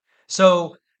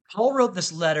So Paul wrote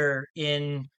this letter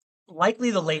in likely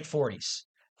the late 40s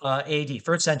AD,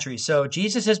 first century. So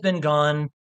Jesus has been gone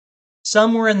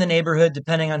somewhere in the neighborhood,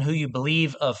 depending on who you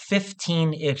believe, of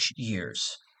 15-ish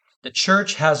years. The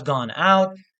church has gone out.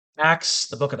 Acts,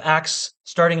 the book of Acts,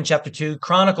 starting in chapter 2,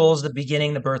 chronicles the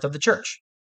beginning, the birth of the church.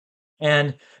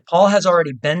 And Paul has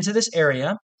already been to this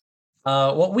area,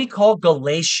 what we call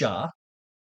Galatia.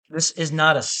 This is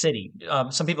not a city.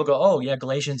 Some people go, oh, yeah,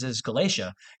 Galatians is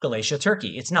Galatia, Galatia,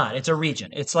 Turkey. It's not. It's a region.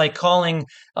 It's like calling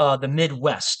the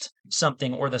Midwest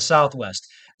something or the Southwest.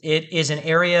 It is an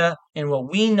area in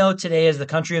what we know today as the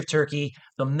country of Turkey,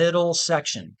 the middle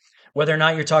section. Whether or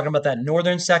not you're talking about that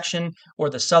northern section or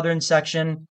the southern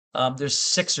section, there's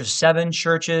 6 or 7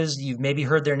 churches. You've maybe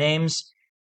heard their names.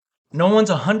 No one's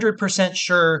 100%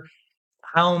 sure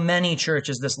how many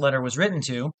churches this letter was written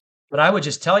to, but I would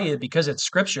just tell you, because it's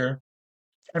scripture,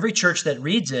 every church that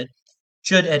reads it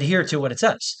should adhere to what it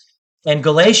says. And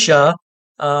Galatia,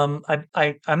 I'm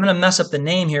going to mess up the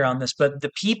name here on this, but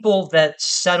the people that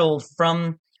settled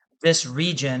from this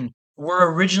region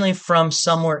were originally from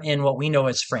somewhere in what we know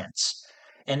as France.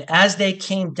 And as they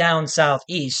came down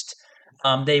southeast,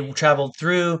 they traveled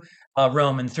through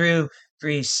Rome and through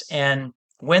Greece. And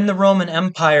when the Roman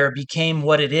Empire became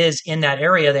what it is in that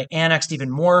area, they annexed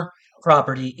even more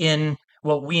property in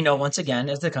what we know once again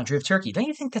as the country of Turkey. Don't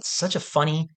you think that's such a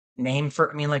funny name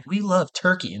for? I mean, like, we love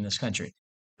turkey in this country.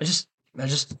 I just, I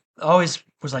just always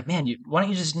was like, man, why don't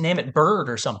you just name it Bird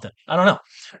or something? I don't know.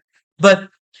 But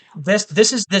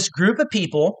this is this group of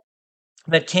people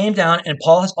that came down, and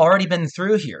Paul has already been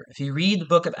through here. If you read the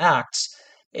book of Acts,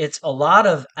 it's a lot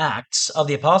of Acts of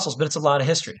the apostles, but it's a lot of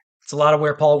history. It's a lot of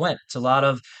where Paul went. It's a lot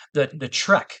of the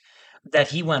trek that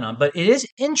he went on. But it is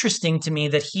interesting to me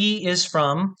that he is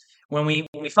from, when we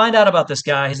find out about this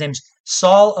guy, his name's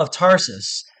Saul of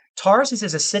Tarsus. Tarsus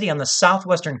is a city on the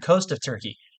southwestern coast of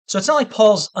Turkey. So it's not like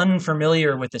Paul's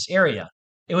unfamiliar with this area.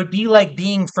 It would be like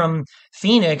being from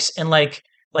Phoenix and like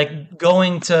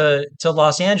going to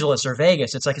Los Angeles or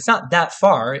Vegas. It's like it's not that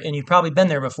far, and you've probably been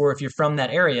there before if you're from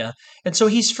that area. And so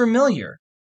he's familiar.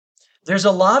 There's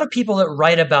a lot of people that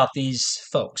write about these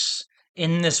folks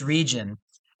in this region,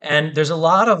 and there's a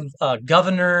lot of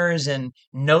governors and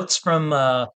notes from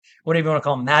whatever you want to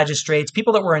call them, magistrates,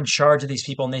 people that were in charge of these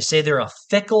people, and they say they're a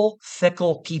fickle,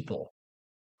 fickle people.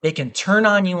 They can turn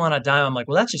on you on a dime. I'm like,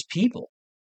 well, that's just people.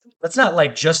 That's not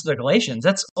like just the Galatians.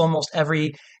 That's almost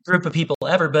every group of people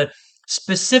ever, but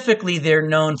specifically, they're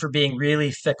known for being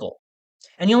really fickle.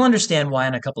 And you'll understand why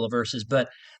in a couple of verses, but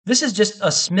this is just a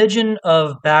smidgen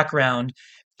of background.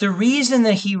 The reason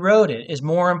that he wrote it is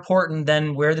more important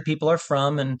than where the people are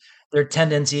from and their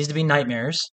tendencies to be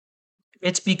nightmares.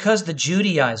 It's because the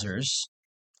Judaizers,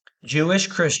 Jewish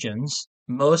Christians,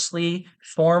 mostly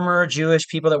former Jewish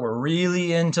people that were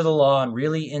really into the law and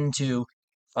really into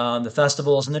the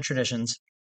festivals and the traditions,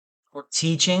 were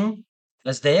teaching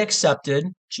as they accepted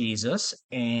Jesus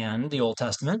and the Old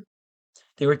Testament.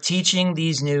 They were teaching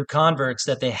these new converts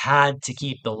that they had to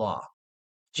keep the law.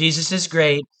 Jesus is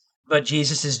great, but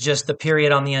Jesus is just the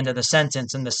period on the end of the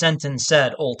sentence, and the sentence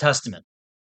said Old Testament.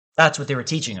 That's what they were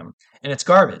teaching them. And it's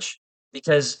garbage,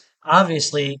 because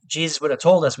obviously Jesus would have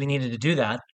told us we needed to do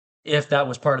that if that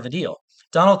was part of the deal.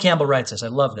 Donald Campbell writes this. I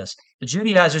love this. The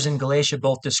Judaizers in Galatia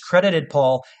both discredited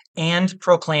Paul and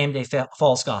proclaimed a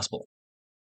false gospel.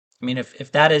 I mean,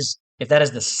 if that is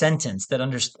the sentence that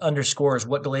underscores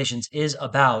what Galatians is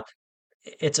about,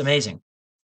 it's amazing.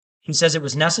 He says it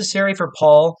was necessary for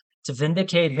Paul to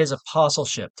vindicate his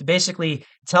apostleship, to basically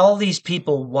tell these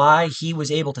people why he was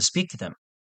able to speak to them.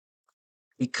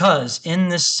 Because in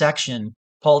this section,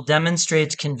 Paul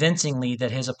demonstrates convincingly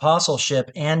that his apostleship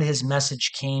and his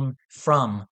message came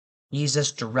from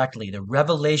Jesus directly, the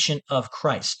revelation of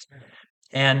Christ.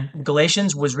 And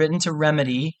Galatians was written to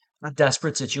remedy a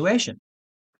desperate situation.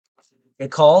 A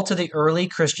call to the early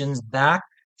Christians back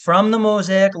from the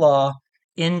Mosaic law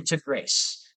into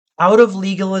grace, out of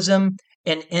legalism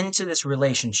and into this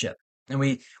relationship. And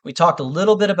we talked a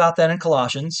little bit about that in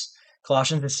Colossians.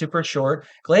 Colossians is super short.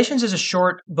 Galatians is a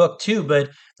short book too, but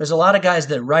there's a lot of guys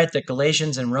that write that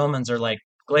Galatians and Romans are like,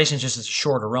 Galatians just is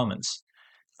short of Romans.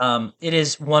 It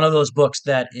is one of those books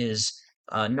that is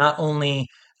not only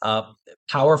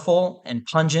powerful and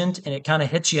pungent, and it kind of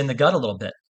hits you in the gut a little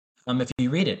bit if you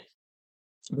read it.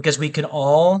 Because we can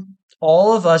all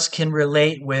of us can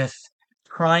relate with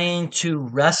trying to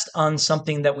rest on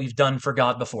something that we've done for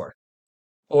God before.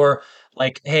 Or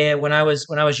like, hey, when I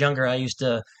was younger, I used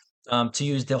to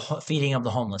use the feeding of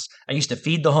the homeless. I used to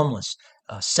feed the homeless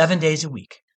 7 days a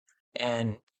week,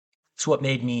 and it's what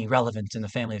made me relevant in the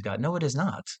family of God. No, it is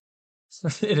not.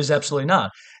 It is absolutely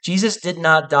not. Jesus did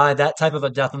not die that type of a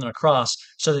death on the cross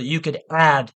so that you could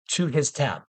add to his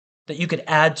tab, that you could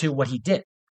add to what he did.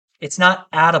 It's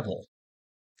not addable.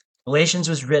 Galatians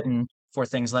was written for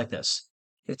things like this.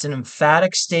 It's an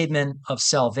emphatic statement of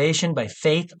salvation by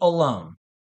faith alone,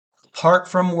 apart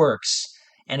from works,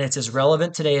 and it's as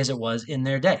relevant today as it was in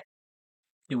their day.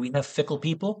 Do we have fickle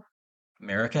people?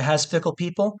 America has fickle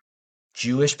people.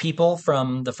 Jewish people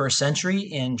from the first century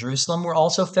in Jerusalem were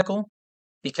also fickle,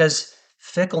 because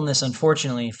fickleness,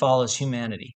 unfortunately, follows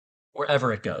humanity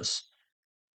wherever it goes.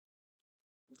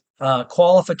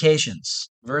 Qualifications,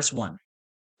 verse 1.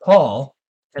 Paul,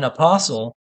 an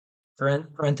apostle,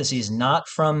 parentheses, not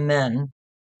from men,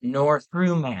 nor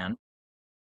through man,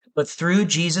 but through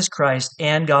Jesus Christ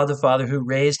and God the Father who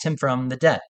raised him from the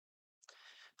dead.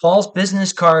 Paul's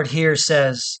business card here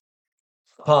says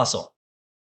apostle.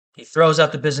 He throws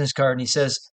out the business card and he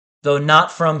says, though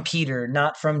not from Peter,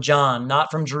 not from John,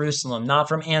 not from Jerusalem, not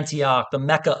from Antioch, the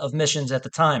Mecca of missions at the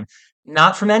time,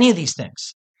 not from any of these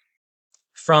things,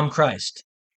 from Christ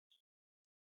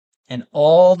and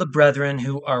all the brethren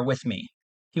who are with me.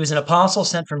 He was an apostle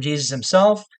sent from Jesus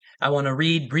himself. I want to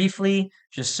read briefly,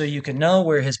 just so you can know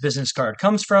where his business card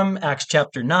comes from. Acts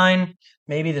chapter 9.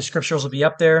 Maybe the scriptures will be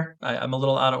up there. I'm a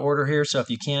little out of order here, so if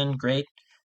you can, great.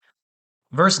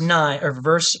 Verse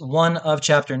 1 of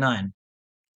chapter 9.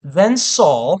 Then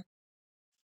Saul,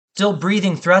 still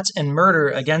breathing threats and murder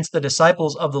against the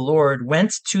disciples of the Lord,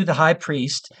 went to the high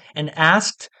priest and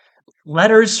asked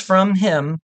letters from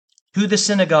him to the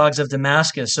synagogues of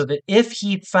Damascus, so that if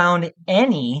he found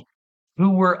any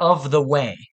who were of the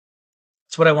way.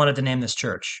 That's what I wanted to name this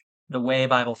church, the Way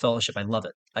Bible Fellowship. I love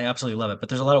it. I absolutely love it. But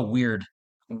there's a lot of weird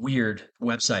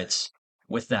websites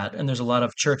with that. And there's a lot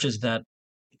of churches that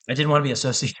I didn't want to be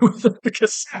associated with them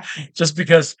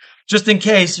just in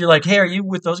case you're like, hey, are you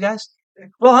with those guys?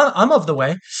 Well, I'm of the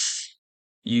way.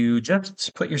 You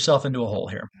just put yourself into a hole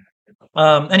here.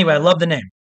 Anyway, I love the name.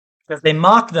 Because they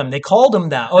mocked them. They called them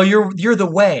that. Oh, you're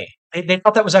the way. They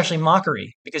thought that was actually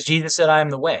mockery because Jesus said, I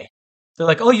am the way. They're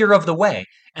like, oh, you're of the way.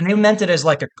 And they meant it as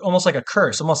like almost like a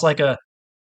curse, almost like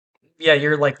yeah,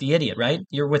 you're like the idiot, right?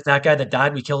 You're with that guy that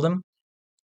died. We killed him.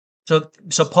 So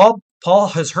Paul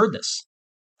has heard this.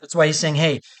 That's why he's saying,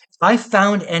 hey, if I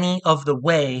found any of the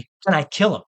way, can I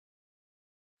kill him?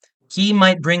 He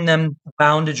might bring them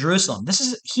bound to Jerusalem.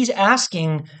 He's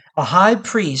asking a high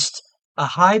priest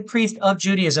of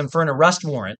Judaism for an arrest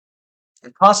warrant,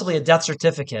 and possibly a death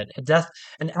certificate,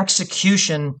 an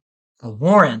execution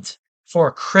warrant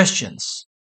for Christians.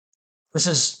 This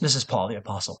is Paul the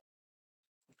apostle.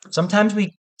 Sometimes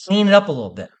we clean it up a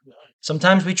little bit.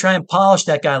 Sometimes we try and polish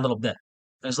that guy a little bit.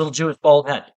 His little Jewish bald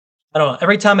head. I don't know.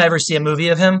 Every time I ever see a movie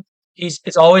of him,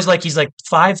 it's always like he's like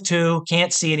 5'2",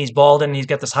 can't see, and he's bald, and he's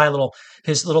got his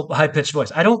little high pitched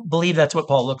voice. I don't believe that's what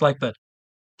Paul looked like, but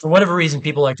for whatever reason,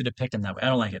 people like to depict him that way. I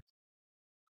don't like it.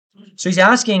 So he's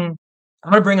asking,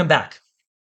 I'm going to bring him back.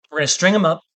 We're going to string him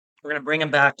up. We're going to bring him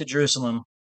back to Jerusalem.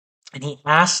 And he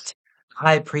asked the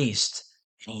high priest,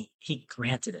 and he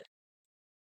granted it.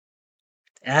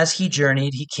 As he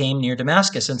journeyed, he came near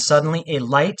Damascus, and suddenly a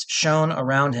light shone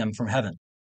around him from heaven.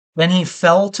 Then he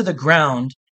fell to the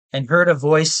ground and heard a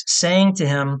voice saying to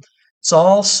him,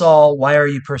 Saul, Saul, why are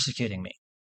you persecuting me?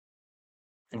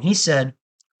 And he said,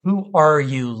 who are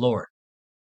you, Lord?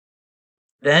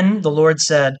 Then the Lord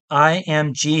said, I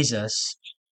am Jesus,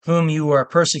 whom you are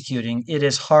persecuting. It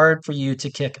is hard for you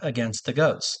to kick against the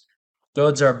goads.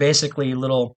 Goads are basically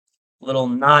little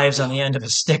knives on the end of a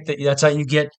stick. That's how you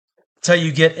get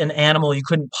an animal you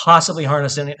couldn't possibly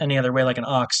harness any other way, like an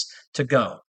ox, to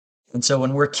go. And so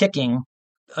when we're kicking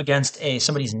against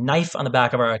somebody's knife on the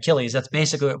back of our Achilles, that's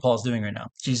basically what Paul's doing right now.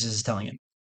 Jesus is telling him.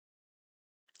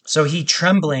 So he,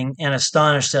 trembling and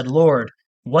astonished, said, Lord,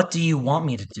 what do you want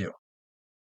me to do?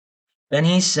 Then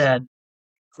he said,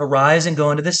 arise and go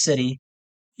into the city.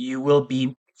 You will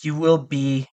be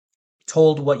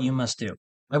told what you must do.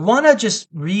 I want to just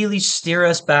really steer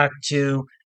us back to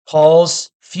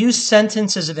Paul's few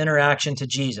sentences of interaction to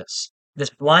Jesus, this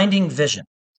blinding vision.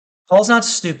 Paul's not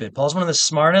stupid. Paul's one of the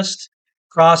smartest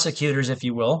prosecutors, if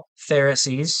you will,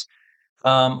 Pharisees,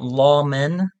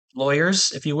 lawmen,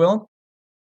 lawyers, if you will.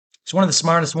 He's one of the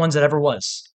smartest ones that ever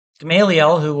was.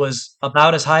 Gamaliel, who was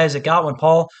about as high as it got when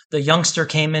Paul, the youngster,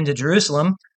 came into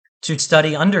Jerusalem to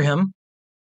study under him,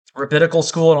 rabbinical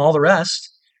school and all the rest.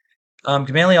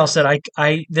 Gamaliel said,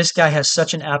 this guy has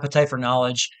such an appetite for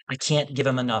knowledge, I can't give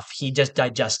him enough. He just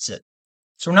digests it.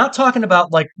 So we're not talking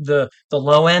about like the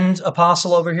low-end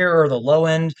apostle over here or the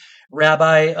low-end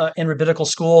rabbi in rabbinical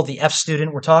school, the F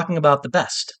student. We're talking about the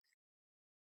best.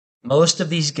 Most of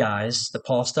these guys that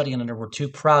Paul's studying under were too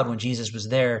proud when Jesus was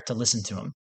there to listen to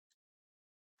him.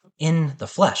 In the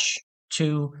flesh,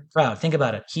 too proud. Think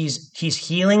about it. He's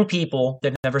healing people.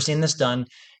 They've never seen this done.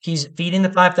 He's feeding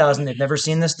the 5,000. They've never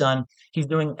seen this done. He's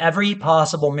doing every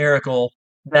possible miracle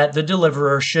that the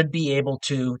deliverer should be able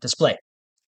to display.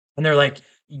 And they're like,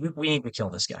 we need to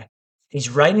kill this guy. He's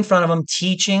right in front of them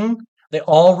teaching. They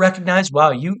all recognize,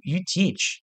 wow, you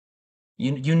teach.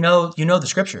 You know the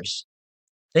scriptures.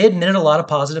 They admitted a lot of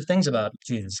positive things about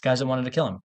Jesus, guys that wanted to kill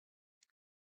him.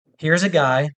 Here's a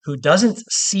guy who doesn't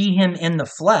see him in the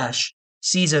flesh,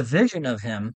 sees a vision of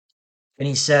him, and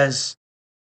he says,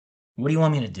 what do you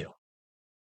want me to do?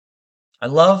 I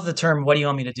love the term, what do you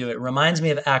want me to do? It reminds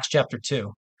me of Acts chapter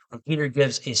 2, when Peter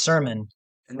gives a sermon,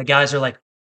 and the guys are like,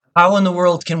 how in the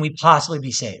world can we possibly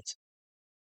be saved?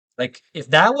 Like, if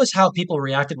that was how people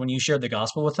reacted when you shared the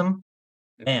gospel with them,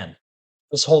 man,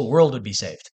 this whole world would be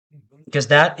saved. Because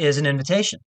that is an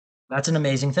invitation. That's an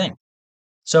amazing thing.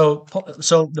 So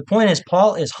the point is,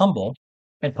 Paul is humble,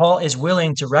 and Paul is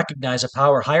willing to recognize a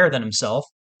power higher than himself.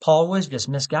 Paul was just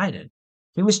misguided.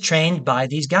 He was trained by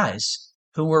these guys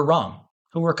who were wrong,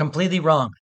 who were completely wrong.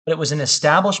 But it was an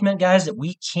establishment, guys, that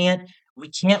we can't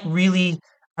really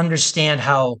understand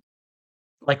how,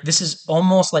 like, this is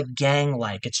almost like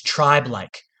gang-like. It's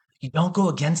tribe-like. You don't go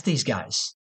against these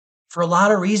guys for a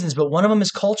lot of reasons, but one of them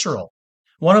is cultural.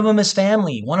 One of them is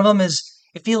family. One of them is,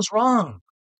 it feels wrong.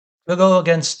 They'll go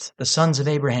against the sons of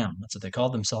Abraham. That's what they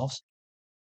called themselves.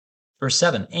 Verse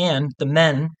 7, and the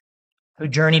men who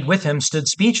journeyed with him stood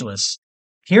speechless,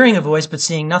 hearing a voice but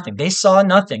seeing nothing. They saw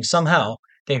nothing. Somehow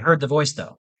they heard the voice,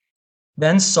 though.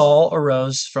 Then Saul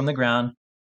arose from the ground,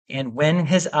 and when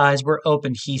his eyes were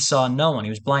opened, he saw no one.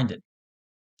 He was blinded.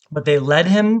 But they led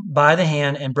him by the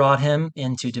hand and brought him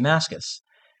into Damascus.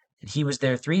 And he was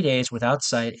there 3 days without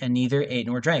sight, and neither ate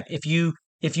nor drank. If you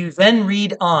then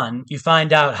read on, you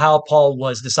find out how Paul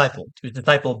was discipled. He was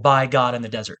discipled by God in the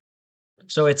desert.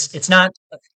 So it's not,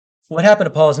 what happened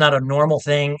to Paul is not a normal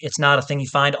thing. It's not a thing you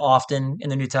find often in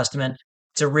the New Testament.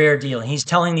 It's a rare deal. And he's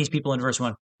telling these people in verse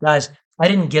 1, guys, I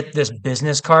didn't get this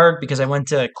business card because I went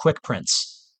to Quick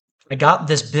Prints. I got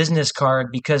this business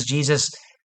card because Jesus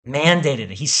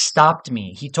mandated it. He stopped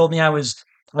me. He told me I was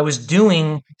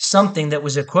doing something that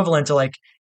was equivalent to like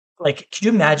could you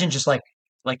imagine just like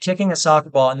kicking a soccer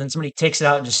ball and then somebody takes it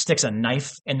out and just sticks a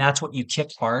knife and that's what you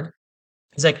kicked hard?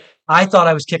 He's like, I thought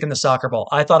I was kicking the soccer ball.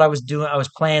 I thought I was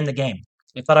playing the game.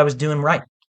 I thought I was doing right.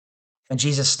 And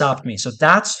Jesus stopped me. So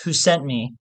that's who sent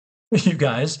me, you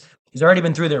guys. He's already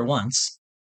been through there once.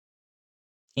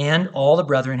 And all the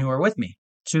brethren who are with me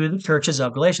to the churches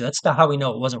of Galatia. That's how we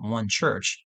know it wasn't one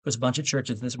church. It was a bunch of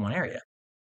churches in this one area.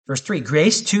 Verse 3,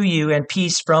 grace to you and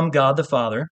peace from God the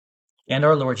Father and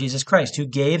our Lord Jesus Christ, who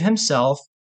gave himself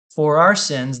for our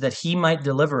sins that he might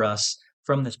deliver us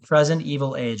from this present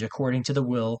evil age according to the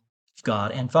will of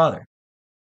God and Father,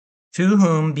 to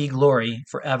whom be glory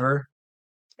forever.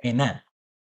 Amen.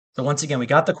 So once again, we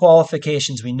got the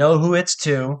qualifications. We know who it's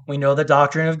to. We know the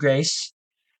doctrine of grace.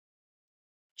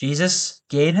 Jesus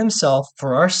gave himself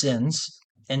for our sins,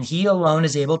 and he alone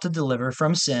is able to deliver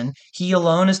from sin. He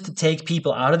alone is to take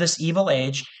people out of this evil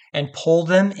age and pull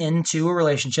them into a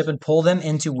relationship and pull them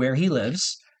into where he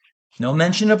lives. No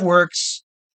mention of works.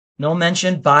 No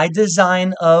mention by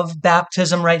design of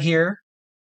baptism right here.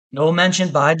 No mention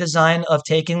by design of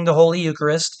taking the Holy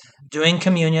Eucharist, doing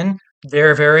communion.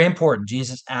 They're very important.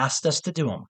 Jesus asked us to do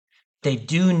them. They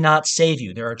do not save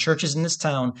you. There are churches in this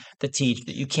town that teach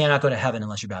that you cannot go to heaven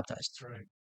unless you're baptized.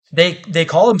 Right. They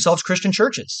call themselves Christian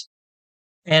churches.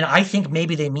 And I think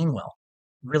maybe they mean well.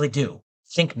 Really do.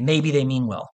 Think maybe they mean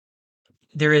well.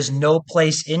 There is no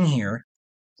place in here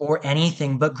for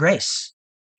anything but grace.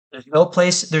 There's no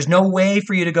place, there's no way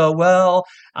for you to go, well,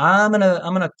 I'm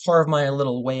gonna carve my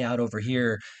little way out over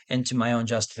here into my own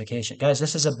justification. Guys,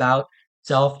 this is about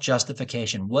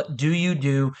self-justification. What do you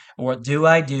do, or what do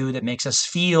I do that makes us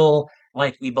feel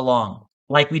like we belong,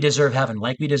 like we deserve heaven,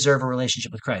 like we deserve a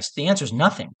relationship with Christ? The answer is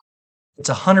nothing. It's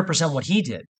 100% what he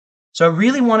did. So I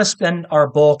really want to spend our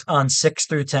bulk on 6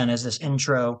 through 10 as this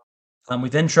intro.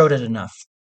 We've introed it enough.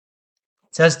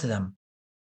 It says to them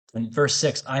in verse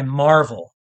 6, I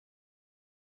marvel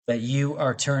that you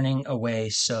are turning away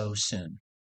so soon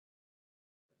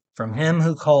from him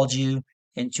who called you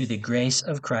into the grace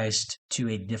of Christ to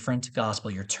a different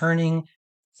gospel. You're turning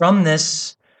from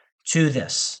this to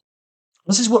this.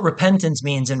 This is what repentance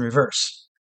means in reverse.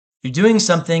 You're doing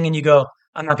something and you go,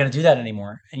 I'm not going to do that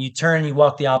anymore. And you turn and you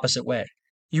walk the opposite way.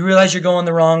 You realize you're going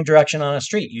the wrong direction on a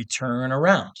street. You turn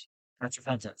around. That's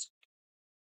repentance.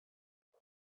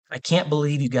 I can't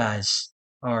believe you guys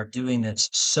are doing this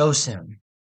so soon.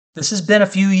 This has been a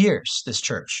few years, this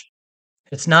church.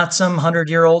 It's not some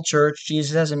 100-year-old church.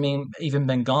 Jesus hasn't even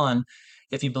been gone,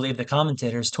 if you believe the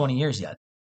commentators, 20 years yet.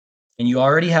 And you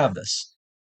already have this,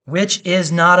 which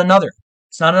is not another.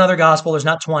 It's not another gospel. There's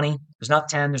not 20. There's not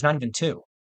 10. There's not even two.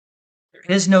 There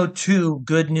is no two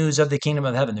good news of the kingdom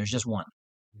of heaven. There's just one.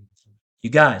 You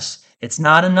guys, it's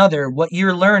not another. What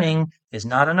you're learning is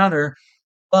not another,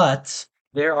 but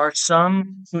there are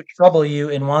some who trouble you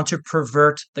and want to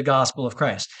pervert the gospel of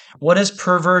Christ. What does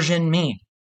perversion mean?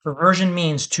 Perversion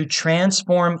means to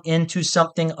transform into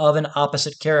something of an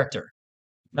opposite character.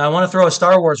 Now, I want to throw a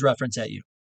Star Wars reference at you.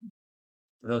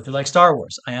 For those who like Star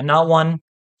Wars, I am not one.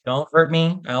 Don't hurt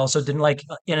me. I also didn't like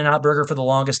In-N-Out Burger for the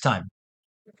longest time.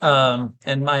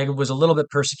 And I was a little bit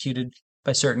persecuted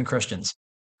by certain Christians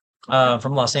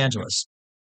from Los Angeles.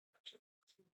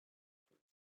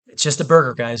 It's just a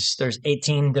burger, guys. There's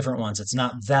 18 different ones. It's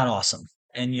not that awesome.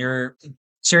 And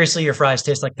seriously, your fries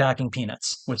taste like packing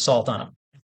peanuts with salt on them.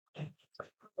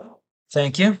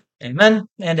 Thank you. Amen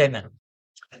and amen.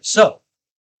 So,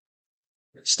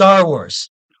 Star Wars.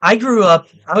 I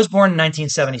was born in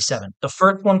 1977. The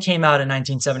first one came out in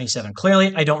 1977.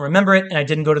 Clearly, I don't remember it, and I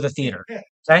didn't go to the theater.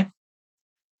 Okay?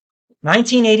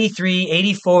 1983,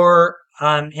 84,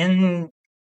 in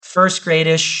first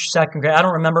grade-ish, second grade. I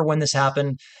don't remember when this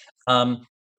happened.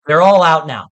 They're all out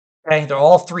now. Okay? They're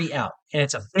all three out. And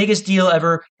it's the biggest deal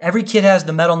ever. Every kid has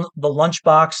the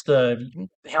lunchbox, the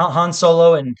Han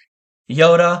Solo and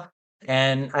Yoda.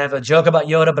 And I have a joke about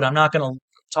Yoda, but I'm not going to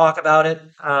talk about it.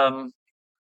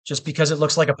 Just because it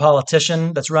looks like a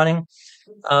politician that's running,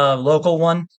 local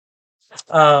one.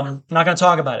 I'm not going to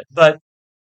talk about it. But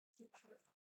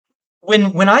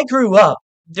when I grew up,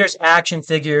 there's action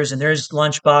figures and there's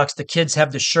Lunchbox. The kids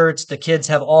have the shirts. The kids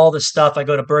have all the stuff. I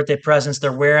go to birthday presents.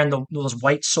 They're wearing those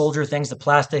white soldier things, the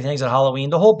plastic things at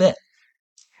Halloween, the whole bit.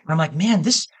 I'm like, man,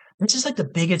 this is like the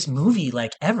biggest movie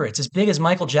like ever. It's as big as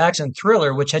Michael Jackson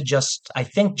Thriller, which had I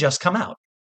think just come out.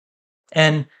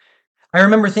 And I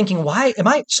remember thinking, am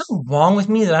I something wrong with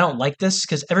me that I don't like this?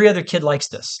 Because every other kid likes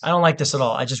this. I don't like this at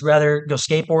all. I just rather go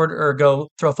skateboard or go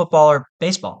throw football or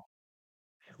baseball.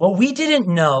 What we didn't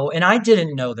know, and I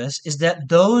didn't know this, is that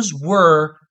those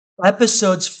were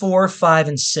episodes 4, 5,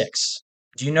 and 6.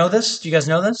 Do you know this? Do you guys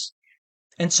know this?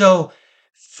 And so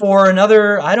for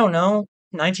another, I don't know,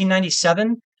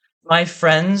 1997, my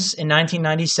friends in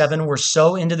 1997 were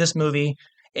so into this movie.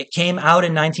 It came out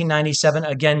in 1997,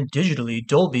 again, digitally,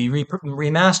 Dolby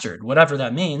remastered, whatever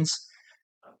that means.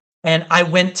 And I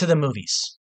went to the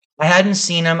movies. I hadn't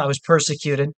seen them. I was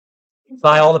persecuted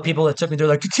by all the people that took me. They're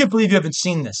like, I can't believe you haven't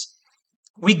seen this.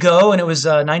 We go, and it was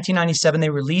 1997. They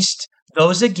released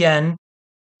those again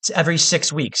every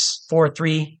 6 weeks for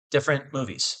 3 different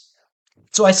movies.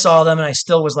 So I saw them, and I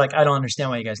still was like, I don't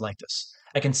understand why you guys like this.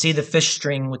 I can see the fish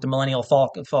string with the Millennial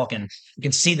Falcon. You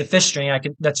can see the fish string.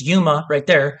 That's Yuma right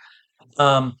there.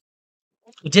 I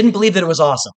didn't believe that it was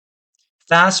awesome.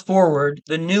 Fast forward,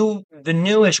 the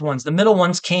newish ones, the middle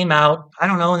ones came out, I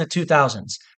don't know, in the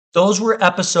 2000s. Those were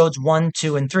episodes 1,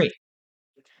 2, and 3.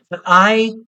 But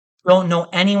I don't know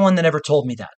anyone that ever told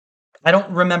me that. I don't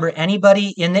remember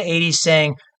anybody in the 80s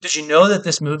saying, did you know that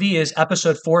this movie is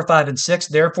episode 4, 5, and 6?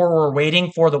 Therefore, we're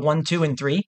waiting for the 1, 2, and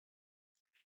 3.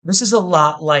 This is a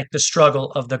lot like the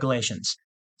struggle of the Galatians.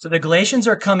 So the Galatians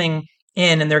are coming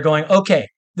in and they're going, okay,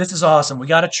 this is awesome. We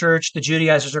got a church. The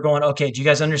Judaizers are going, okay, do you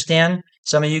guys understand?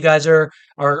 Some of you guys are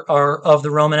of the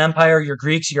Roman Empire. You're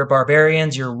Greeks, you're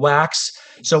barbarians, you're whacks.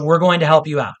 So we're going to help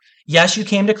you out. Yes, you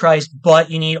came to Christ, but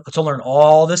you need to learn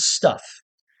all this stuff.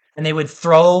 And they would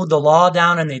throw the law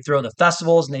down and they'd throw the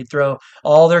festivals and they'd throw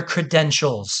all their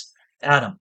credentials at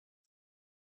them.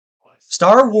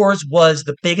 Star Wars was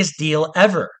the biggest deal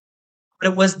ever. But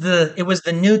it was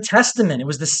the New Testament. It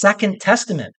was the Second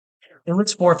Testament. It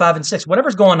was 4, 5, and 6.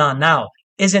 Whatever's going on now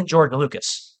isn't George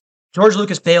Lucas. George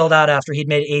Lucas bailed out after he'd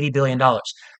made $80 billion.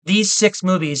 These 6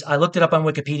 movies, I looked it up on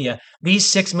Wikipedia, these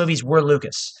 6 movies were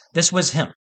Lucas. This was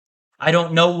him. I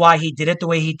don't know why he did it the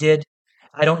way he did.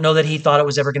 I don't know that he thought it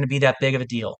was ever going to be that big of a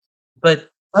deal. But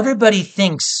everybody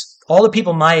thinks, all the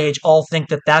people my age all think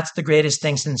that that's the greatest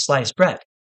thing since sliced bread.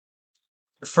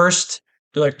 The first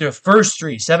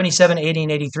 3, 77, 80,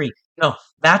 and 83. No,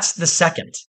 that's the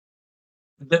second.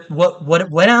 What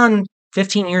went on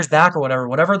 15 years back or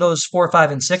whatever those 4,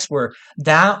 5, and 6 were,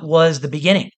 that was the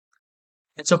beginning.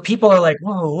 And so people are like,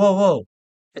 whoa, whoa, whoa.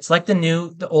 It's like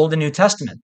the Old and New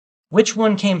Testament. Which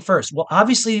one came first? Well,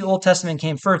 obviously the Old Testament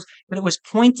came first, but it was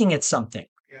pointing at something.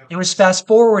 Yeah. It was fast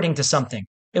forwarding to something.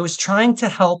 It was trying to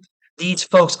help these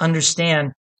folks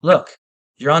understand, look,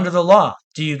 you're under the law.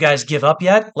 Do you guys give up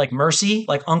yet? Like Mercy,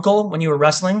 like Uncle when you were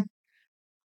wrestling?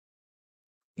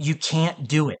 You can't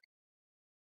do it.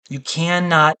 You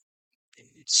cannot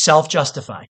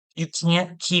self-justify. You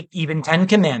can't keep even 10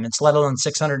 commandments, let alone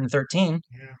 613.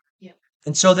 Yeah.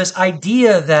 And so this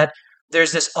idea that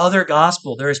there's this other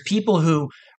gospel, there's people who,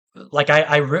 like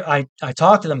I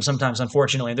talk to them sometimes,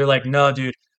 unfortunately. They're like, no,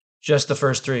 dude, just the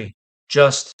first three,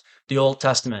 just the Old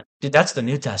Testament. Dude, that's the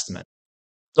New Testament.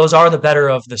 Those are the better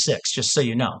of the six, just so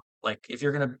you know. Like, if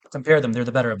you're going to compare them, they're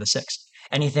the better of the six.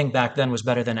 Anything back then was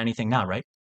better than anything now, right?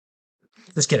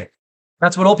 Just kidding.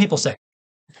 That's what old people say.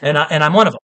 And I'm one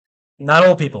of them. Not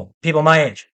old people, people my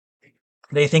age.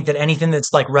 They think that anything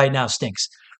that's like right now stinks.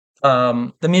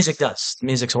 The music does. The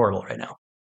music's horrible right now.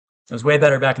 It was way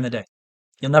better back in the day.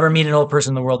 You'll never meet an old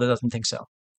person in the world that doesn't think so.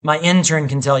 My intern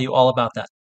can tell you all about that.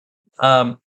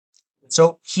 Um,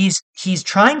 so he's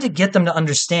trying to get them to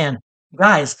understand,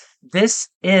 guys, this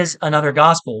is another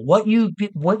gospel. What you've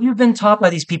been taught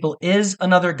by these people is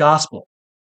another gospel.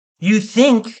 You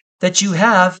think that you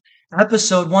have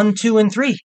episode 1, 2, and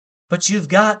 3, but you've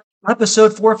got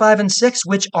episode 4, 5, and 6,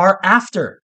 which are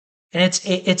after. And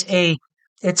I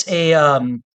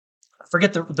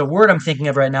forget the word I'm thinking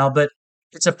of right now, but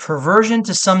it's a perversion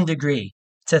to some degree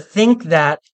to think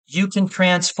that you can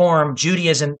transform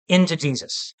Judaism into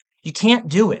Jesus. You can't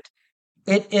do it.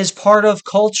 It is part of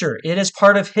culture. It is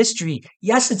part of history.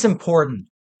 Yes, it's important.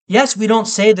 Yes, we don't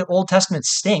say the Old Testament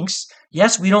stinks.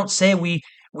 Yes, we don't say we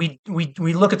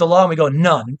look at the law and we go,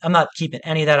 no, I'm not keeping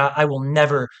any of that. I will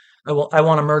never. I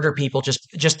want to murder people just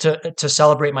to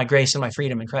celebrate my grace and my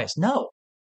freedom in Christ. No,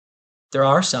 there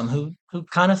are some who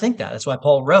kind of think that. That's why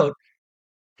Paul wrote,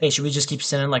 "Hey, should we just keep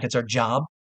sinning like it's our job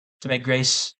to make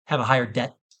grace have a higher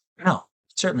debt?" No,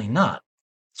 certainly not.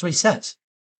 That's what he says.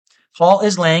 Paul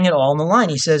is laying it all on the line.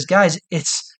 He says, guys,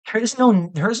 there is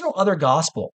no other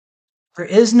gospel. There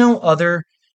is no other,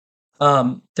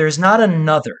 there's not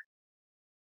another.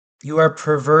 You are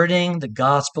perverting the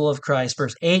gospel of Christ.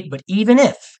 Verse 8, but even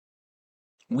if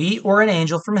we or an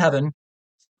angel from heaven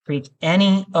preach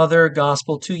any other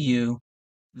gospel to you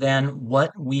than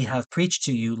what we have preached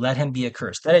to you, let him be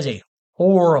accursed. That is a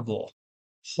horrible,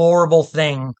 horrible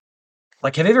thing.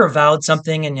 Like, have you ever vowed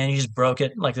something and then you just broke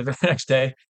it like the very next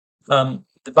day?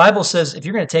 The Bible says if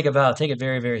you're going to take a vow, take it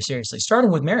very, very seriously,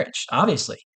 starting with marriage,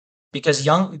 obviously, because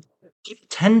young people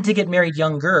tend to get married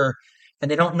younger and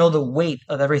they don't know the weight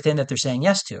of everything that they're saying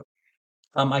yes to.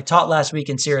 I taught last week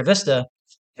in Sierra Vista,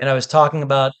 and I was talking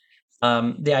about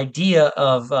the idea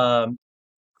of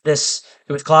this.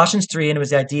 It was Colossians 3, and it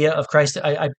was the idea of Christ.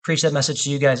 I preached that message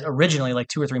to you guys originally, like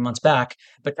 2 or 3 months back,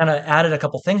 but kind of added a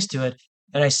couple things to it.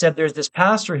 And I said, there's this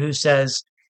pastor who says,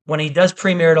 when he does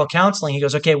premarital counseling, he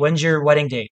goes, okay, when's your wedding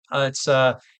date? It's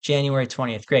January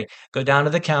 20th. Great. Go down to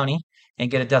the county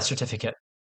and get a death certificate.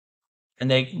 And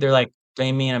they're like, do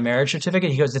you mean a marriage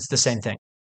certificate? He goes, it's the same thing.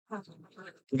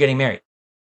 You're getting married.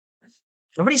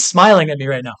 Nobody's smiling at me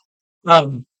right now.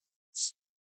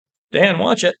 Dan,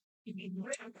 watch it.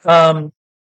 Um,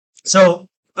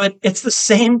 but it's the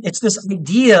same. It's this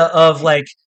idea of like,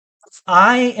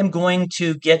 I am going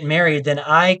to get married, then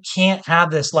I can't have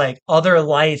this like other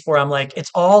life where I'm like, it's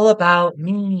all about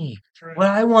me, what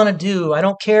I want to do. I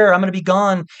don't care. I'm going to be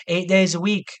gone 8 days a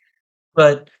week.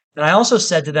 And I also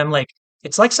said to them, like,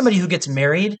 it's like somebody who gets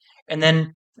married and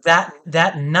then that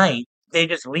night they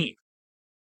just leave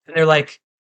and they're like,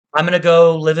 I'm going to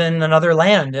go live in another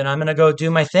land and I'm going to go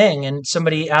do my thing. And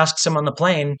somebody asks them on the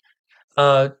plane,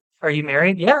 uh, are you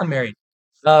married? Yeah, I'm married.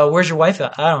 Where's your wife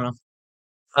at? I don't know.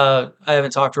 I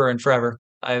haven't talked to her in forever.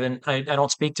 I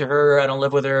don't speak to her. I don't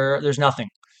live with her. There's nothing.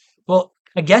 Well,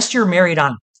 I guess you're married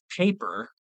on paper,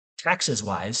 taxes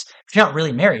wise, but you're not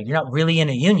really married. You're not really in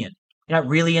a union. You're not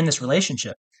really in this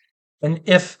relationship. And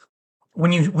if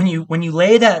when you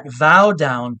lay that vow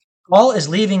down, Paul is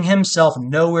leaving himself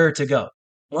nowhere to go.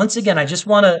 Once again, I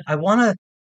want to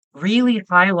really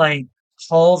highlight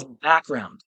Paul's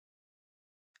background.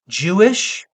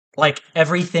 Jewish, like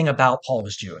everything about Paul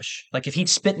was Jewish. Like if he'd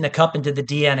spit in a cup and did the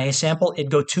DNA sample,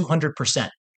 it'd go 200%,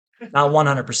 not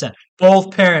 100%.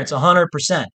 Both parents,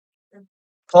 100%.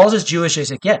 Paul's as Jewish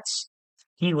as it gets.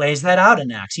 He lays that out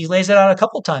in Acts. He lays that out a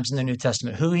couple times in the New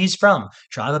Testament, who he's from,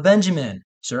 tribe of Benjamin,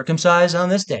 circumcised on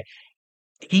this day.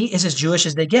 He is as Jewish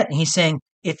as they get. And he's saying,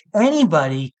 if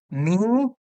anybody, me,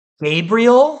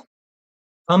 Gabriel,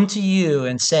 come to you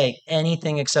and say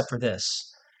anything except for this,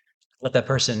 let that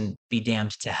person be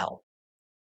damned to hell.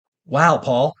 Wow,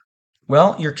 Paul.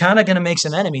 Well, you're kind of going to make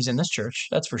some enemies in this church,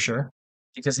 that's for sure,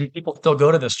 because these people still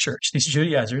go to this church, these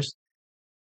Judaizers.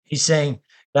 He's saying,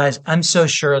 guys, I'm so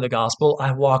sure of the gospel,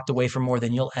 I walked away from more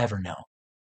than you'll ever know.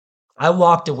 I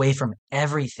walked away from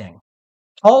everything.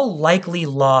 Paul likely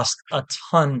lost a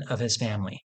ton of his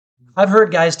family. I've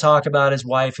heard guys talk about his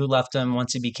wife who left him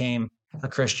once he became a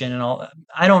Christian and all.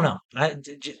 I don't know. I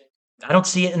don't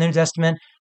see it in the New Testament.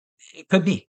 It could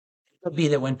be. It could be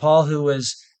that when Paul, who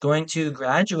was going to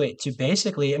graduate to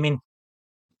basically, I mean,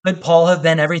 could Paul have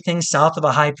been everything south of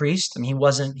a high priest? I mean,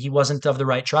 he wasn't of the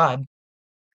right tribe,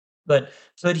 but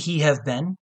could he have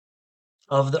been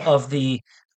of the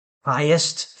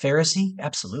highest Pharisee?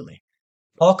 Absolutely.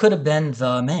 Paul could have been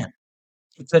the man.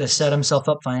 He could have set himself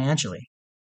up financially,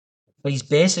 but he's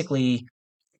basically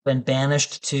been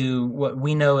banished to what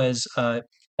we know as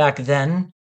back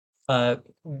then, uh,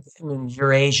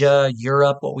 Eurasia,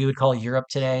 Europe, what we would call Europe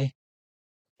today.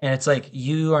 And it's like,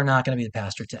 you are not going to be the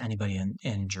pastor to anybody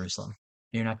in Jerusalem.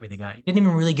 You're not going to be the guy. He didn't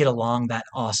even really get along that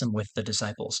awesome with the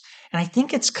disciples. And I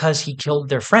think it's because he killed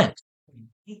their friend.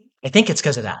 I think it's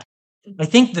because of that. I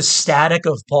think the static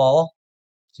of Paul,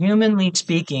 humanly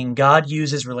speaking, God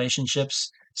uses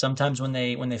relationships sometimes when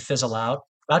they fizzle out.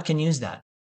 God can use that.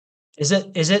 Is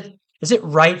it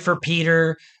right for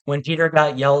Peter when Peter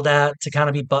got yelled at to kind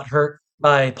of be butthurt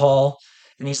by Paul?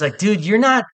 And he's like, dude, you're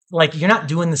not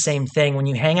doing the same thing when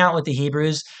you hang out with the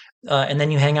Hebrews and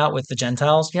then you hang out with the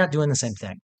Gentiles. You're not doing the same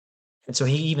thing. And so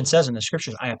he even says in the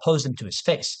scriptures, I opposed him to his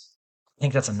face. I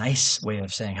think that's a nice way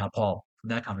of saying how Paul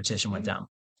that conversation went down.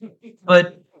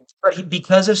 But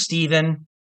because of Stephen,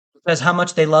 because how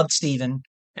much they loved Stephen,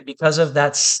 and because of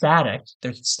that static,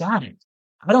 there's static.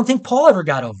 I don't think Paul ever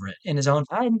got over it in his own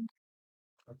time.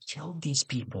 I killed these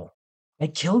people. I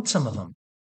killed some of them.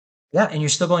 Yeah, and you're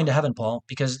still going to heaven, Paul,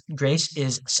 because grace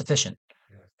is sufficient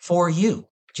for you.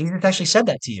 Jesus actually said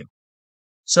that to you.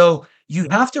 So you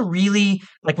have to really,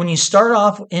 like when you start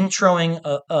off introing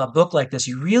a book like this,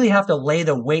 you really have to lay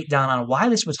the weight down on why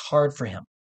this was hard for him.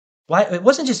 Why it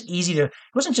wasn't just it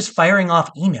wasn't just firing off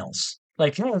emails.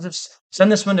 Like, just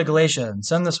send this one to Galatia and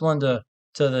send this one to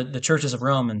the churches of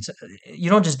Rome. And you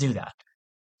don't just do that.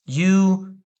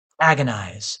 You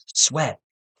agonize, sweat,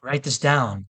 write this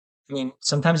down. I mean,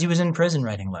 sometimes he was in prison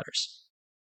writing letters.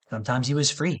 Sometimes he was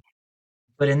free.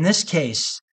 But in this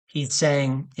case, he's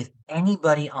saying if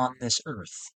anybody on this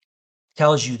earth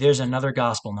tells you there's another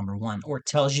gospel, number one, or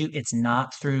tells you it's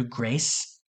not through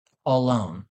grace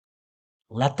alone,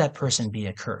 let that person be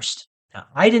accursed. Now,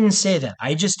 I didn't say that.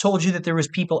 I just told you that there was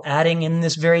people adding in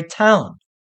this very town.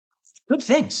 Good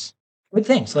things. Good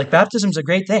things. Like baptism's a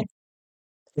great thing.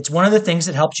 It's one of the things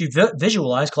that helps you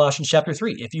visualize Colossians chapter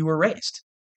 3, if you were raised.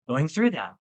 Going through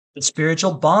that. The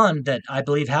spiritual bond that I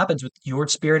believe happens with your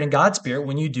spirit and God's spirit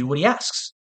when you do what he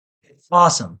asks. It's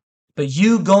awesome. But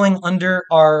you going under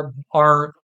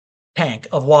our tank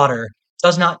of water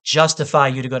does not justify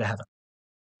you to go to heaven.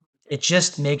 It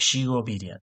just makes you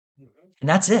obedient. And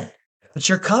that's it. But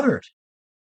you're covered.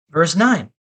 Verse 9.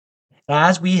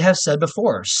 As we have said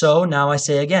before, so now I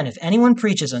say again, if anyone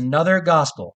preaches another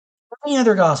gospel, any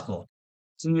other gospel,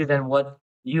 to you than what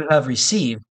you have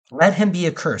received, let him be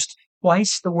accursed.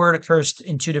 Twice the word accursed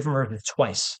in two different verses,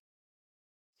 twice.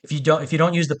 If you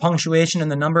don't use the punctuation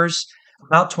and the numbers,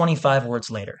 about 25 words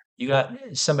later, you got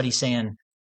somebody saying,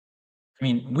 I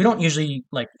mean, we don't usually,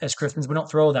 like as Christians, we don't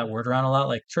throw that word around a lot,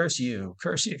 like curse you,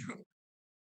 curse you.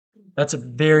 That's a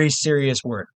very serious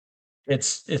word.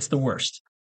 It's the worst.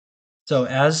 So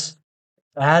as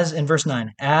in verse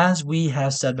 9, as we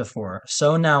have said before,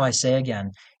 so now I say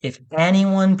again, if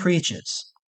anyone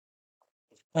preaches,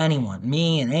 anyone,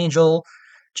 me, an angel,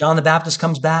 John the Baptist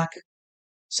comes back,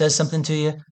 says something to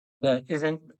you that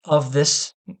isn't of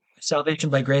this salvation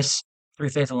by grace through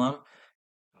faith alone,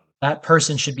 that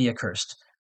person should be accursed.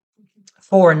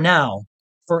 For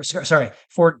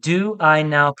do I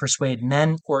now persuade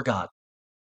men or God?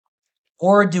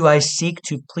 Or do I seek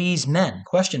to please men?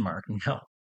 Question mark. No.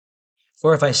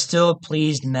 For if I still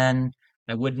pleased men,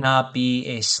 I would not be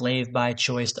a slave by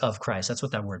choice of Christ. That's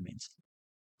what that word means.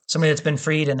 Somebody that's been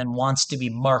freed and then wants to be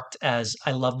marked as,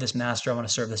 I love this master, I want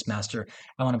to serve this master,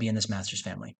 I want to be in this master's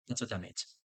family. That's what that means.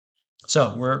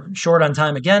 So we're short on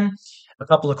time again. A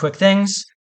couple of quick things.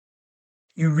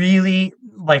 You really,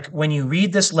 like when you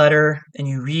read this letter and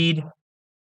you read,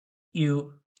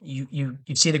 you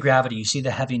see the gravity, you see the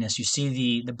heaviness, you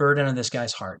see the burden of this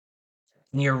guy's heart.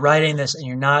 And you're writing this and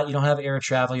you don't have air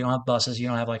travel, you don't have buses, you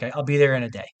don't have like, I'll be there in a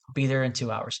day, I'll be there in 2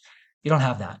 hours. You don't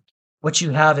have that. What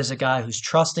you have is a guy who's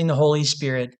trusting the Holy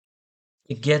Spirit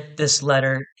to get this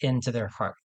letter into their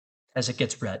heart as it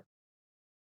gets read.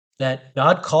 That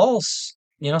God calls,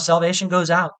 salvation goes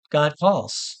out. God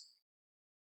calls.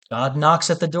 God knocks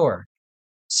at the door.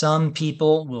 Some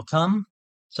people will come.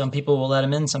 Some people will let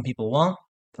him in. Some people won't.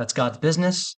 That's God's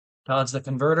business. God's the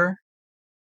converter.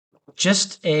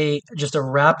 Just a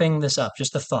wrapping this up,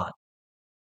 just a thought.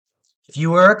 If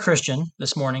you are a Christian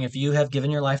this morning, if you have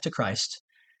given your life to Christ,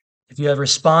 if you have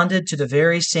responded to the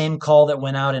very same call that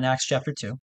went out in Acts chapter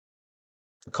 2,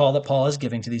 the call that Paul is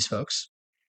giving to these folks,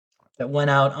 that went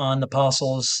out on the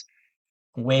apostles'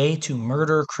 way to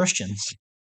murder Christians,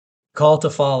 call to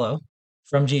follow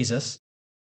from Jesus,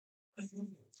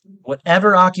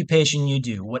 whatever occupation you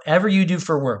do, whatever you do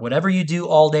for work, whatever you do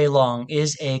all day long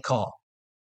is a call.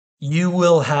 You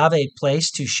will have a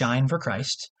place to shine for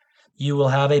Christ. You will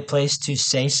have a place to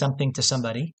say something to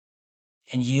somebody,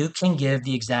 and you can give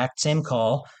the exact same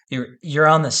call. You're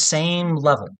on the same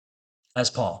level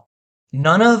as Paul.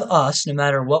 None of us, no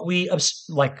matter what we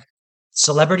like,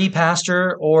 celebrity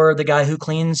pastor or the guy who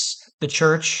cleans the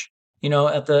church,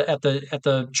 at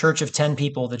the church of 10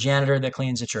 people, the janitor that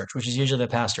cleans the church, which is usually the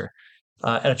pastor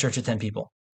at a church of 10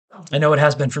 people. I know it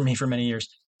has been for me for many years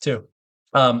too.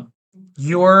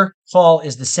 Your call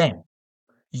is the same.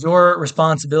 Your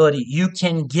responsibility, you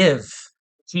can give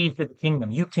keys to the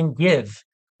kingdom. You can give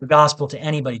the gospel to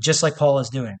anybody, just like Paul is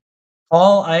doing.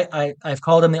 Paul, I've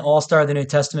called him the all-star of the New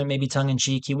Testament, maybe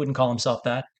tongue-in-cheek. He wouldn't call himself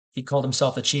that. He called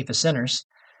himself the chief of sinners.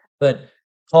 But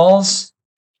Paul's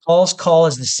call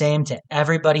is the same to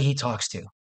everybody he talks to.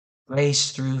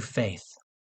 Grace through faith.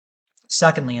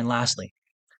 Secondly and lastly,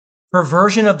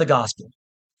 perversion of the gospel.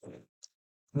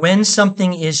 When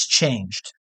something is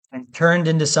changed and turned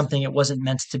into something it wasn't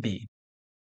meant to be,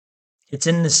 it's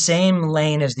in the same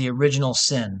lane as the original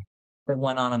sin that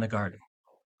went on in the garden.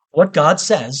 What God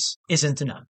says isn't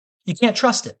enough. You can't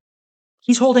trust it.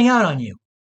 He's holding out on you.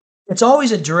 It's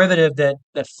always a derivative that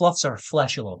fluffs our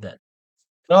flesh a little bit.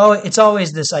 It's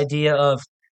always this idea of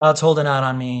God's holding out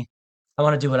on me. I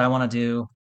want to do what I want to do.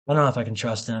 I don't know if I can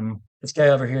trust him. This guy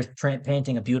over here is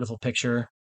painting a beautiful picture.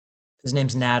 His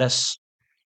name's Natus.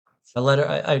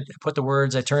 I put the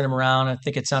words, I turned him around. I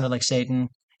think it sounded like Satan.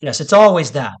 Yes, it's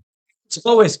always that.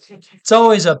 It's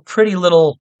always a pretty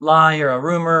little lie or a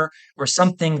rumor or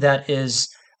something that is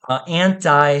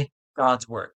anti God's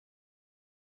word.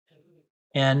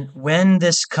 And when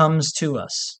this comes to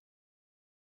us,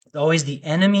 it's always the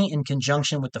enemy in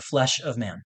conjunction with the flesh of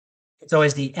man. It's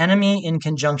always the enemy in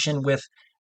conjunction with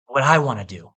what I want to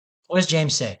do. What does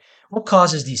James say? What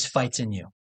causes these fights in you?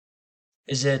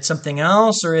 Is it something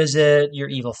else, or is it your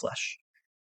evil flesh?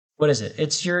 What is it?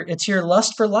 It's your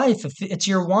lust for life. It's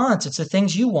your wants. It's the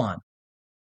things you want.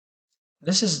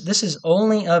 This is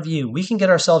only of you. We can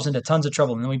get ourselves into tons of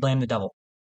trouble, and then we blame the devil.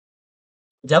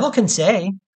 The devil can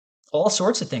say all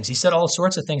sorts of things. He said all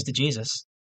sorts of things to Jesus.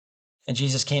 And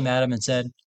Jesus came at him and said,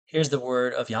 here's the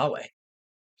word of Yahweh.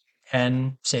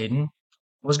 And Satan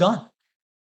was gone.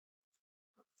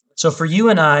 So for you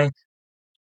and I,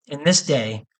 in this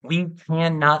day, we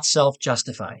cannot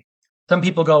self-justify. Some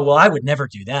people go, well, I would never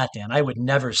do that, Dan. I would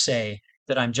never say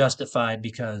that I'm justified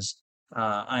because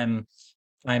I'm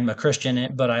a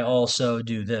Christian, but I also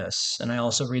do this. And I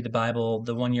also read the Bible,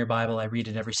 the 1-year Bible. I read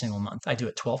it every single month. I do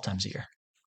it 12 times a year.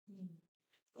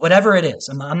 Whatever it is.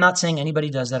 I'm not saying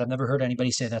anybody does that. I've never heard anybody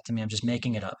say that to me. I'm just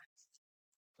making it up.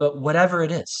 But whatever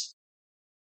it is,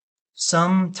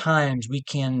 sometimes we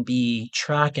can be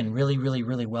tracking really, really,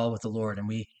 really well with the Lord, and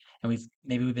we've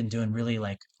been doing really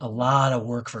like a lot of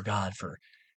work for God for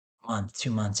a month,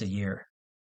 2 months, a year,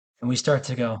 and we start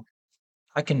to go,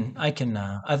 I've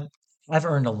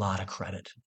earned a lot of credit.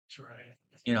 That's right.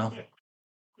 You know,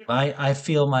 I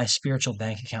feel my spiritual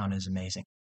bank account is amazing.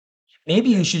 Maybe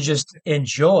you should just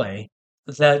enjoy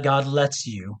that God lets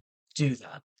you do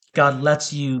that. God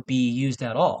lets you be used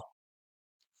at all.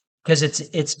 Because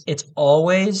it's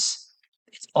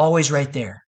always right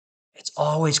there. It's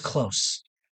always close.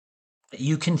 That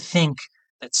you can think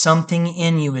that something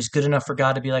in you is good enough for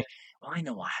God to be like, well, I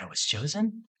know why I was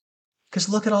chosen. Because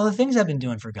look at all the things I've been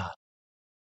doing for God.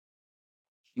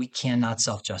 We cannot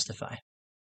self-justify.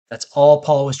 That's all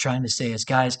Paul was trying to say is,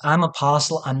 guys, I'm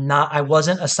apostle. I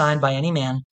wasn't assigned by any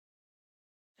man.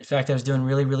 In fact, I was doing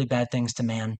really, really bad things to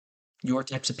man, your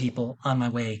types of people, on my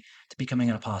way to becoming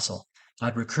an apostle.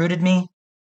 God recruited me.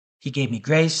 He gave me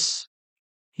grace.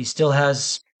 He still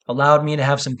has allowed me to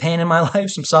have some pain in my life,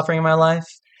 some suffering in my life.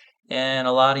 And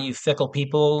a lot of you fickle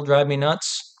people drive me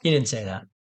nuts. He didn't say that.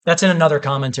 That's in another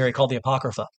commentary called the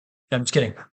Apocrypha. I'm just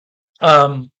kidding.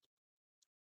 All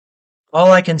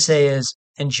I can say is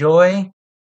enjoy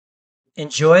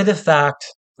the fact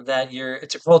that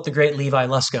to quote the great Levi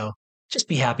Lusko, just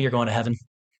be happy you're going to heaven.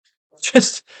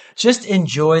 Just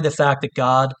enjoy the fact that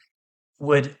God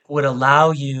would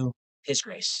allow you his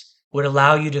grace, would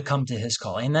allow you to come to his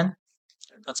call. Amen.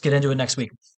 Let's get into it next week.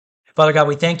 Father God,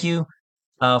 we thank you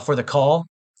for the call,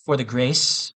 for the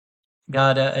grace.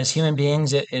 God, as human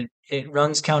beings, it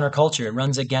runs counterculture. It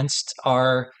runs against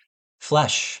our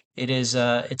flesh. It's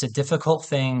a difficult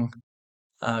thing,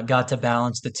 God, to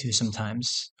balance the two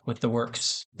sometimes with the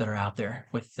works that are out there,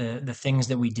 with the things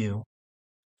that we do,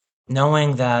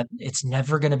 knowing that it's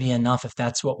never going to be enough if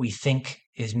that's what we think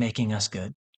is making us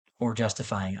good or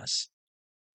justifying us.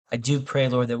 I do pray,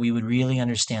 Lord, that we would really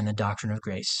understand the doctrine of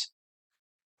grace,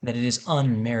 that it is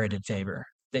unmerited favor,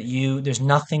 that there's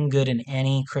nothing good in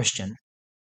any Christian.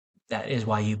 That is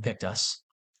why you picked us.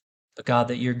 But God,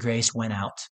 that your grace went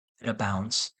out, it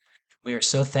abounds. We are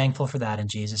so thankful for that in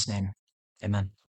Jesus' name. Amen.